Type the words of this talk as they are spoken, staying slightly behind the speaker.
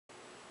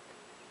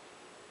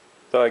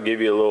Thought I'd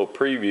give you a little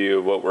preview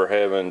of what we're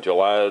having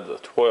July the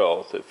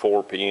 12th at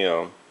 4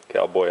 p.m.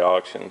 Cowboy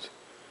Auctions.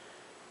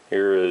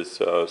 Here is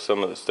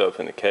some of the stuff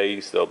in the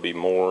case. There'll be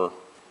more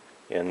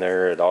in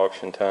there at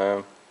auction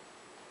time.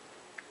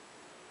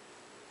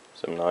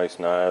 Some nice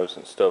knives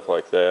and stuff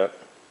like that.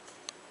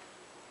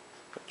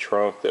 The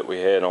trunk that we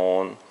had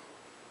on.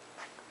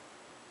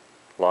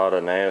 A lot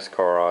of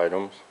NASCAR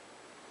items.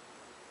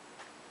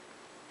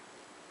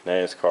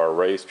 NASCAR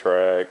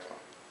racetrack.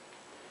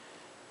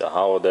 The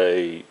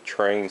holiday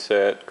train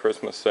set,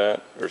 Christmas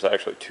set. There's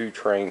actually 2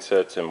 train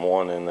sets and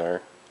 1 in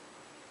there.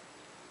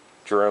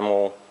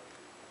 Dremel,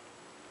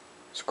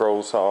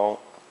 scroll saw,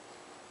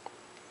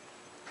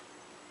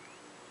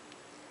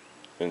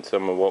 and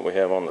some of what we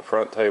have on the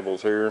front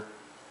tables here.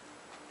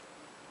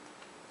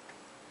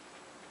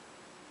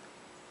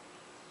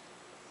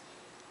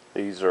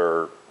 These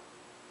are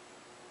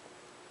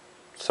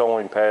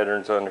sewing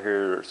patterns under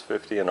here. There's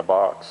 50 in a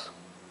box.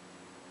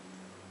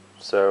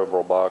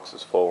 Several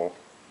boxes full.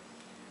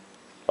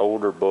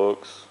 Older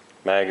books,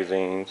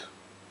 magazines,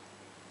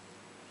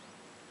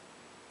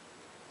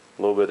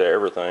 a little bit of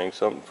everything,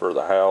 something for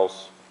the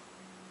house.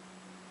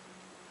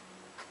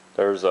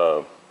 There's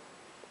a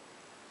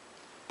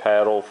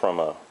paddle from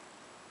a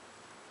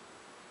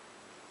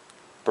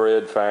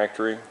bread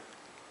factory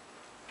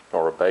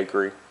or a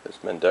bakery that's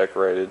been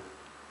decorated.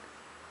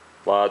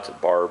 Lots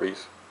of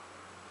Barbies.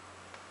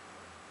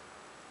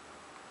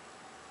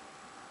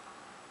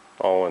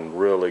 All in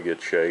really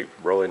good shape.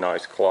 Really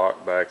nice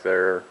clock back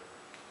there.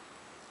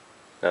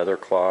 Another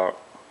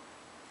clock.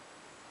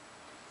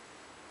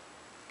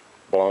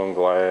 Blown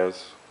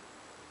glass.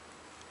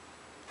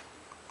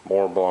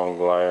 More blown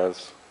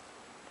glass.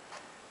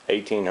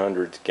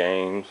 1800s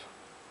games.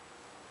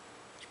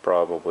 It's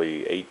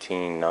probably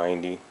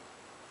 1890.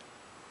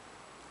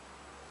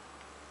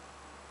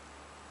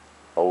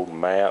 Old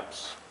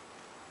maps.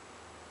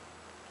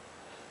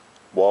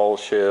 Wall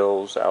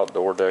shelves,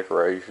 outdoor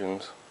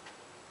decorations.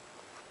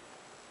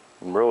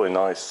 Really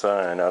nice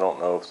sign. I don't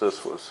know if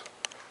this was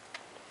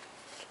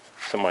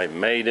somebody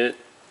made it.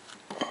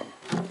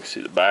 You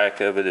see the back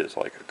of it is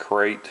like a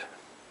crate.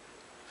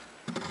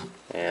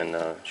 And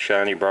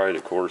Shiny Bright,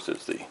 of course,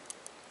 is the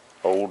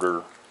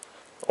older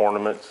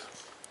ornaments.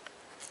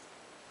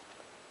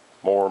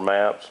 More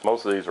maps.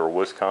 Most of these are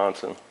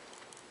Wisconsin.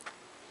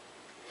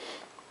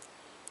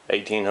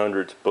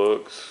 1800s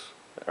books,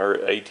 or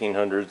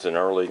 1800s and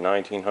early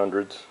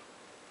 1900s.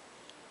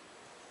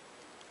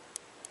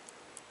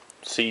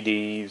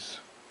 CDs.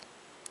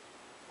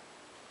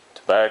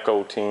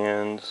 Tobacco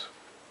tins.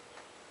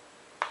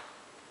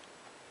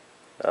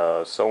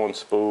 Sewing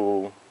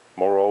spool,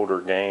 more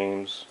older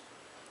games.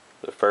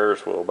 The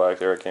Ferris wheel back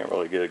there, I can't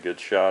really get a good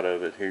shot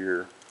of it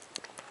here.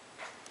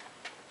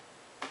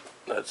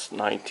 That's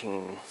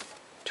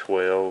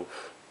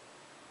 1912,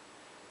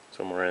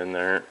 somewhere in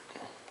there.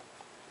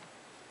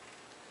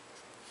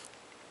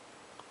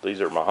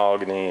 These are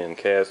mahogany and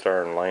cast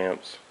iron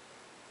lamps.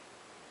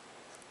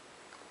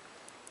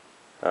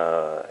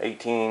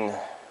 18,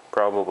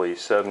 probably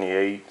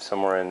 78,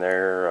 somewhere in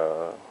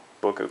there.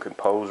 Book of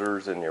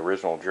Composers in the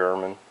original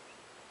German.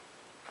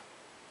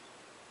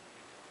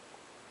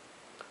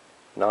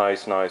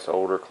 Nice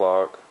older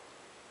clock.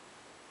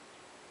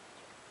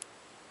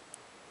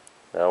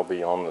 That'll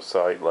be on the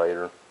site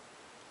later.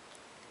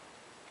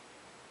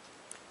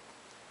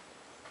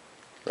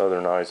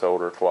 Another nice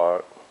older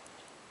clock.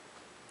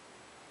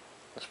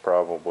 It's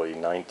probably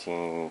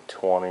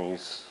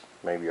 1920s,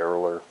 maybe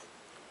earlier.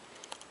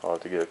 I'll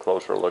have to get a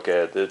closer look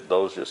at it.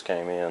 Those just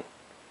came in.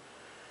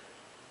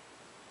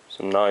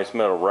 Some nice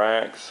metal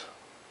racks.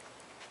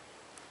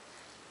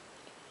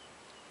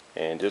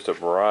 And just a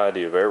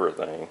variety of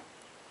everything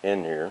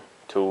in here.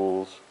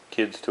 Tools,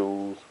 kids'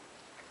 tools,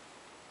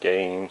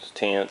 games,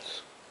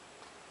 tents.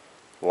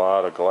 A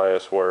lot of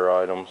glassware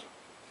items.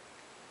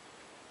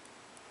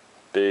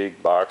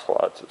 Big box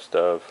lots of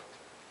stuff.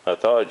 I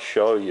thought I'd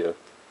show you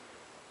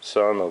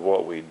some of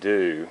what we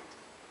do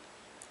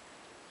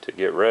to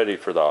get ready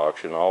for the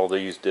auction. All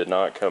these did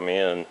not come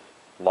in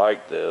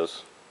like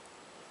this.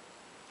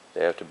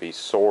 They have to be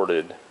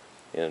sorted.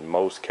 In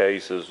most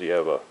cases, you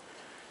have a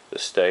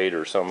estate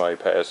or somebody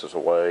passes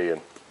away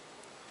and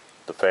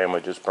the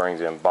family just brings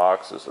in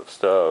boxes of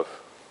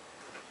stuff,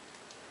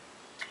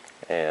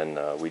 and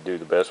we do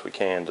the best we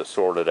can to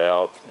sort it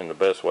out in the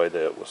best way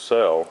that it will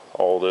sell.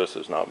 All this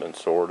has not been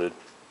sorted.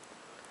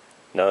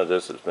 None of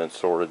this has been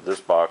sorted. This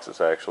box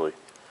is actually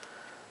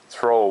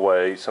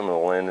throwaway. Some of the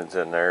linens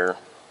in there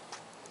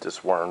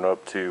just weren't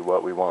up to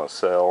what we want to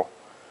sell,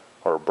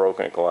 or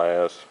broken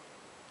glass.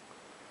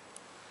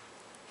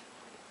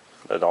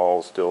 It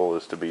all still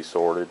is to be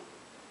sorted.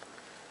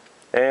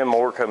 And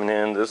more coming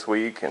in this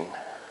week and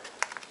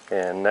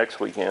next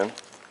weekend.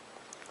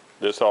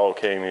 This all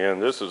came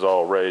in. This is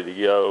all ready to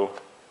go,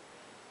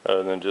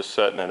 other than just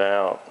setting it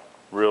out.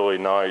 Really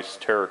nice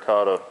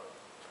terracotta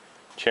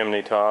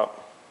chimney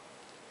top.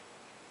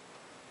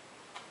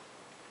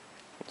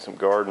 Some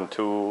garden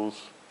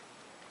tools.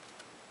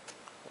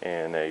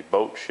 And a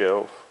boat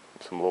shelf.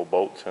 Some little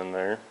boats in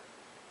there.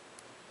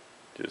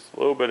 Just a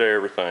little bit of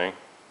everything.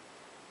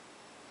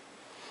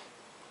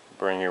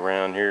 Bring you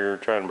around here,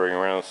 trying to bring you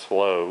around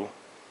slow.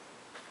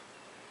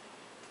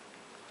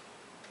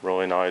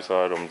 Really nice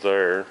items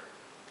there.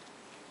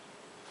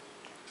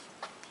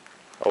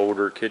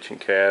 Older kitchen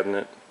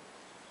cabinet.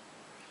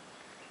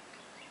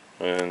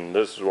 And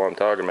this is what I'm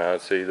talking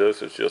about. See,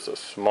 this is just a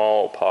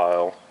small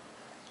pile.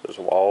 This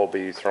will all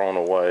be thrown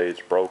away. It's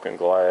broken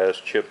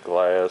glass, chipped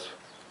glass.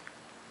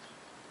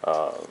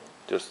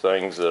 Just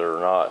things that are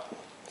not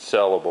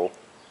sellable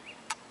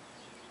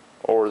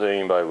or that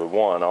anybody would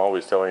want. I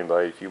always tell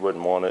anybody, if you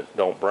wouldn't want it,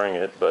 don't bring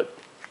it. But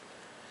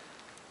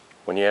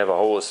when you have a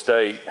whole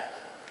estate,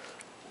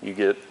 you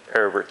get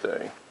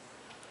everything.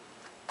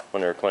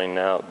 When they're cleaning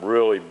out,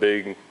 really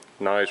big,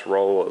 nice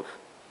roll of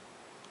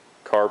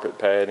carpet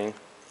padding.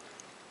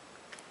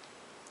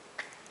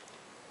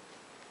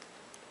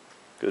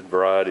 Good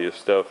variety of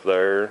stuff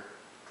there.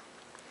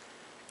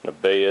 And a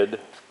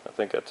bed. I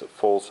think that's a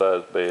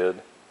full-size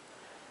bed.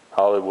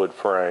 Hollywood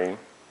frame.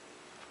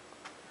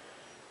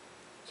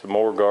 Some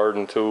more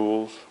garden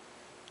tools.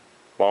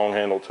 Long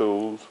handle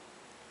tools.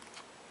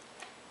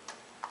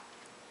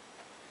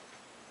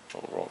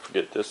 Don't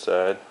forget this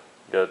side.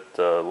 Got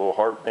a little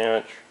heart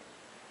bench.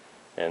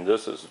 And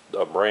this is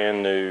a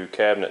brand new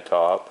cabinet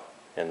top.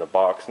 And the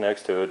box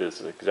next to it is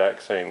the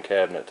exact same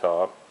cabinet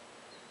top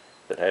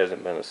that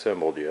hasn't been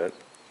assembled yet.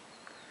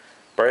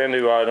 Brand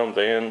new items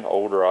and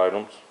older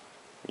items,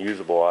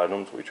 usable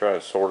items. We try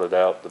to sort it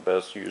out the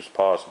best use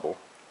possible.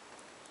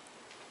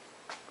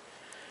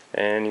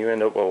 And you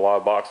end up with a lot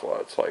of box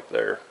lots like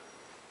there.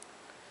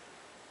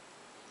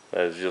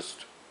 That is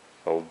just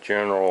a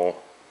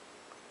general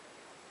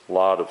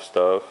lot of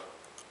stuff.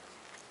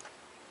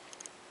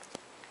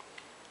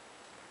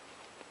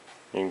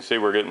 You can see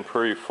we're getting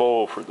pretty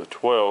full for the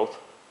 12th,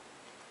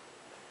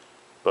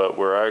 but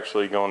we're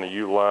actually going to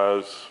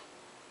utilize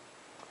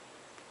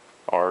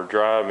our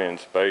drive-in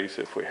space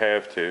if we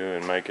have to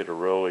and make it a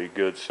really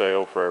good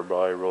sale for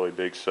everybody, a really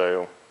big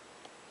sale.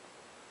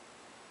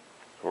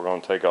 So we're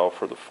going to take off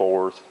for the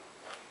 4th.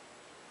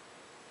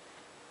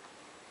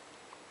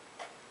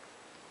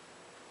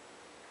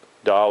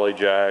 Dolly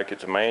jack,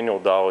 it's a manual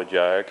dolly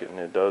jack and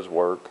it does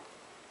work.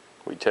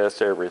 We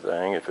test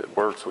everything. If it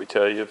works, we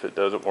tell you. If it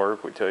doesn't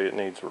work, we tell you it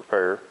needs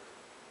repair.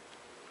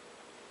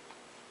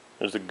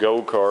 There's a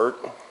go-kart.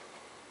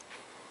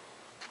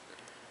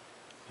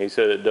 He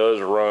said it does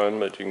run,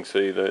 but you can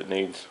see that it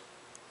needs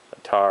a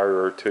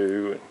tire or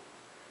two and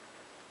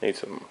needs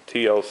some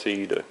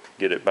TLC to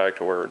get it back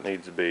to where it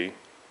needs to be.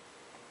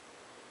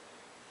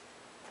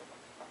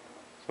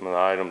 Some of the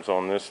items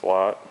on this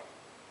lot.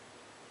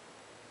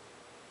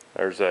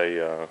 There's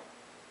a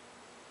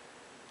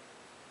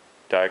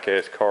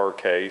die-cast car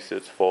case.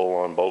 It's full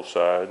on both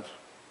sides.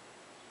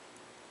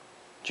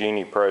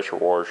 Genie pressure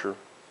washer.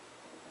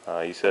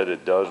 He said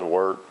it does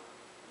work.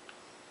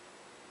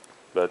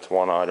 That's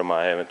one item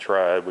I haven't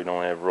tried. We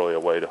don't have really a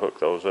way to hook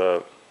those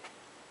up.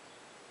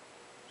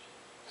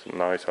 Some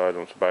nice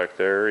items back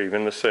there.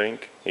 Even the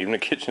sink. Even the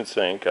kitchen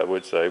sink, I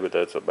would say, but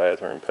that's a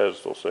bathroom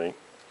pedestal sink.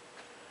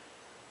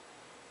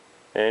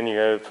 And you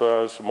have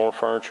some more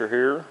furniture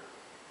here.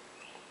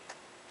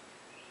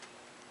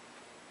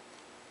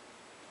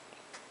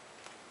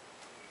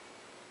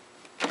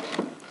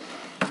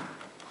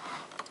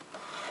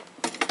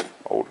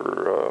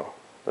 Older,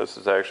 this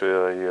is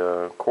actually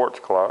a quartz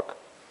clock.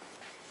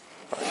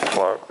 Nice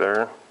clock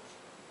there.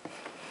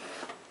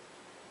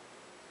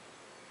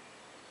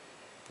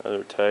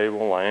 Another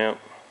table, lamp,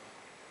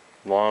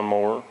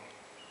 lawnmower.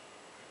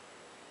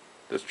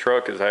 This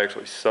truck is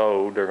actually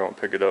sold. They're going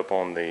to pick it up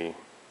on the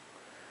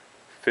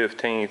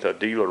 15th. A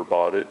dealer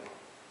bought it.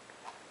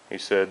 He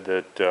said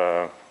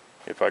that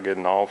if I get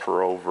an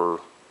offer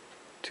over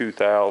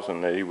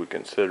 $2,000 that he would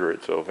consider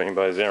it. So if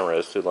anybody's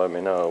interested, let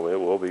me know. It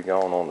will be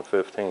gone on the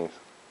 15th.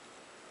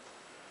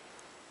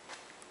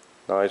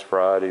 Nice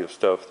variety of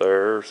stuff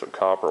there. Some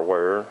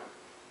copperware.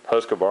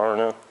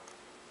 Husqvarna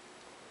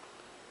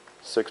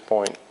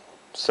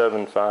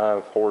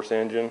 6.75 horse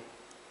engine.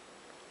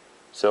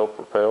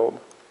 Self-propelled.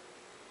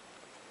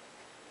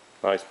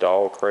 Nice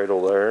doll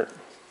cradle there.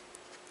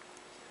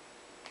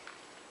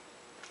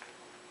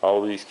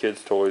 All these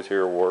kids' toys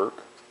here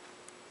work.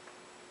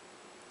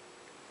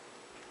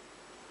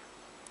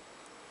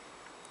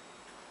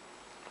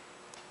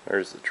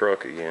 There's the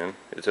truck again.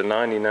 It's a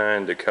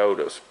 99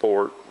 Dakota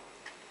Sport.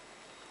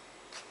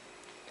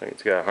 I think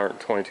it's got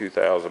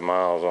 122,000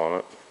 miles on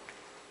it.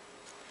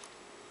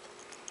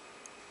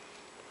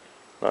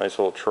 Nice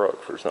little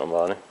truck for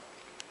somebody.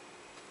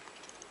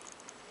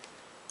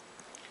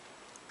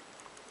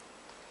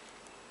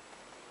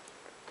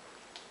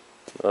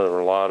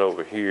 Another lot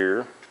over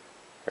here.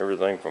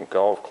 Everything from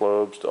golf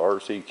clubs to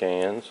RC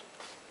cans.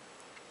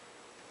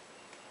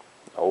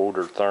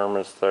 Older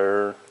thermos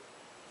there.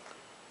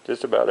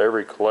 Just about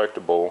every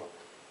collectible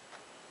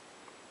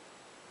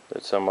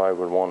that somebody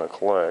would want to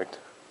collect.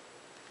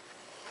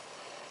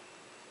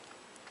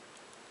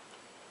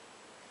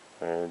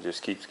 And it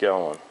just keeps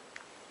going.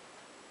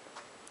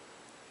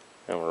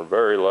 And we're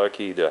very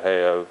lucky to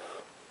have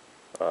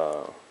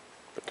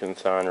the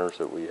consigners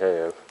that we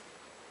have.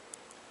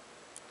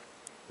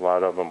 A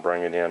lot of them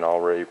bring it in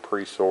already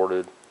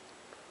pre-sorted,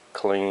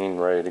 clean,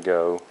 ready to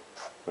go.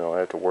 We don't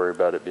have to worry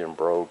about it being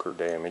broke or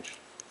damaged.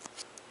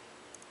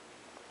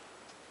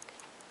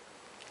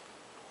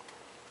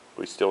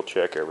 We still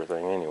check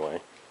everything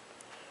anyway,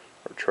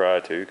 or try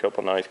to. A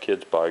couple nice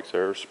kids bikes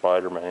there.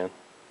 Spider-Man.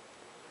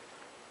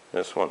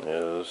 This one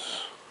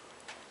is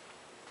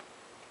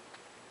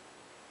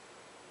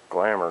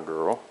Glamour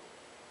Girl.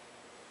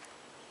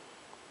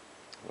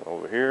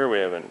 Over here we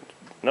have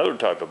another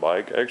type of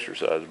bike,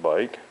 exercise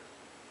bike,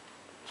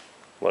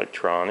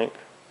 electronic.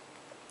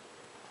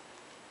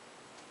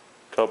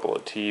 Couple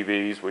of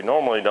TVs. We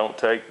normally don't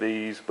take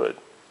these, but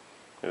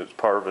it was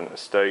part of an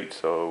estate,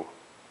 so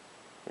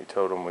we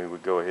told them we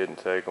would go ahead and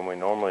take them. We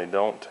normally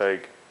don't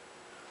take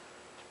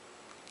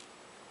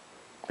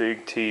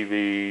big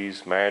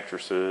TVs,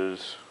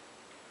 mattresses,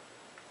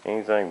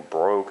 anything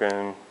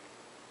broken,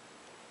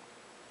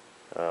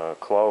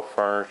 cloth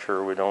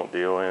furniture we don't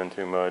deal in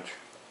too much.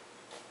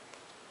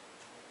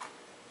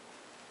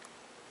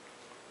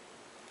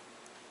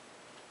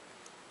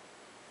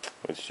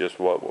 It's just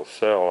what will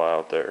sell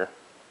out there.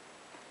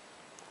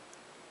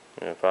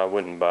 And if I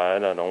wouldn't buy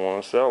it, I don't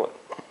want to sell it.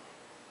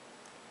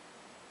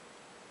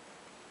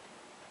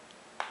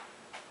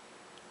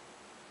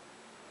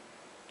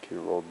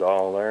 Cute little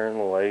doll there, and a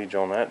little age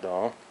on that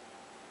doll.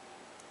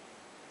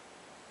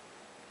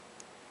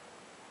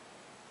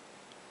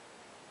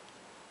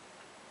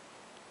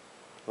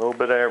 A little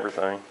bit of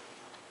everything.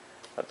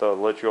 I thought I'd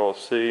let you all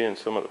see and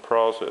some of the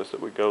process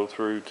that we go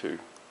through to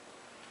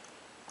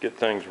get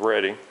things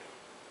ready,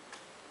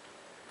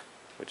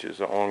 which is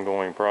an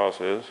ongoing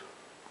process.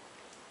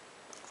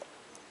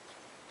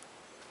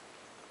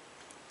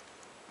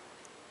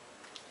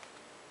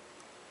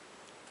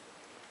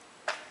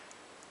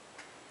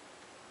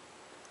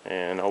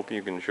 And I hope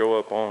you can show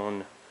up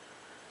on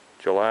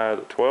July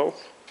the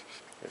 12th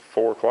at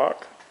 4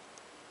 o'clock.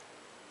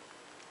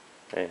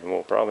 And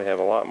we'll probably have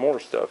a lot more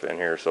stuff in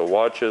here. So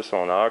watch us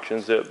on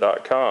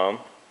auctionzip.com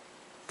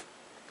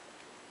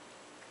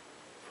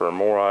for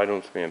more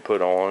items being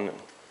put on.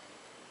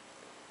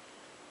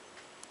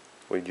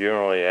 We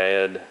generally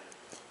add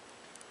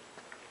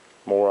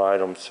more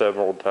items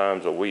several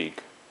times a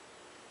week.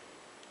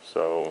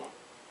 So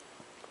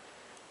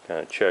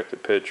kind of check the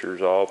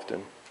pictures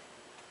often.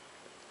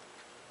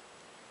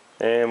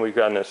 And we've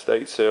got an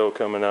estate sale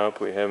coming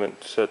up. We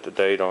haven't set the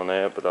date on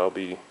that, but I'll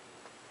be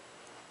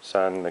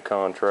signing the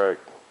contract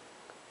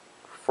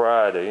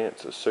Friday.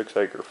 It's a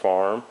 6-acre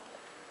farm.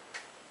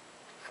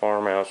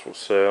 Farmhouse will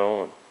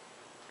sell and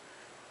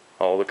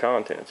all the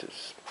contents.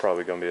 It's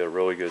probably going to be a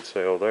really good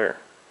sale there.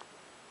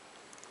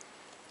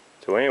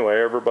 So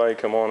anyway, everybody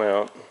come on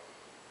out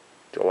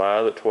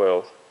July the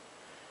 12th.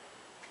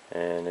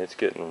 And it's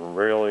getting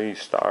really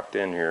stocked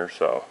in here,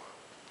 so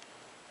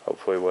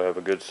hopefully we'll have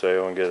a good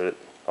sale and get it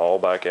all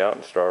back out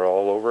and start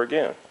all over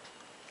again.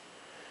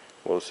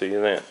 We'll see you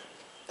then.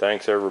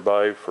 Thanks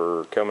everybody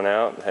for coming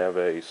out, and have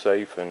a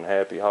safe and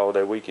happy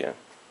holiday weekend.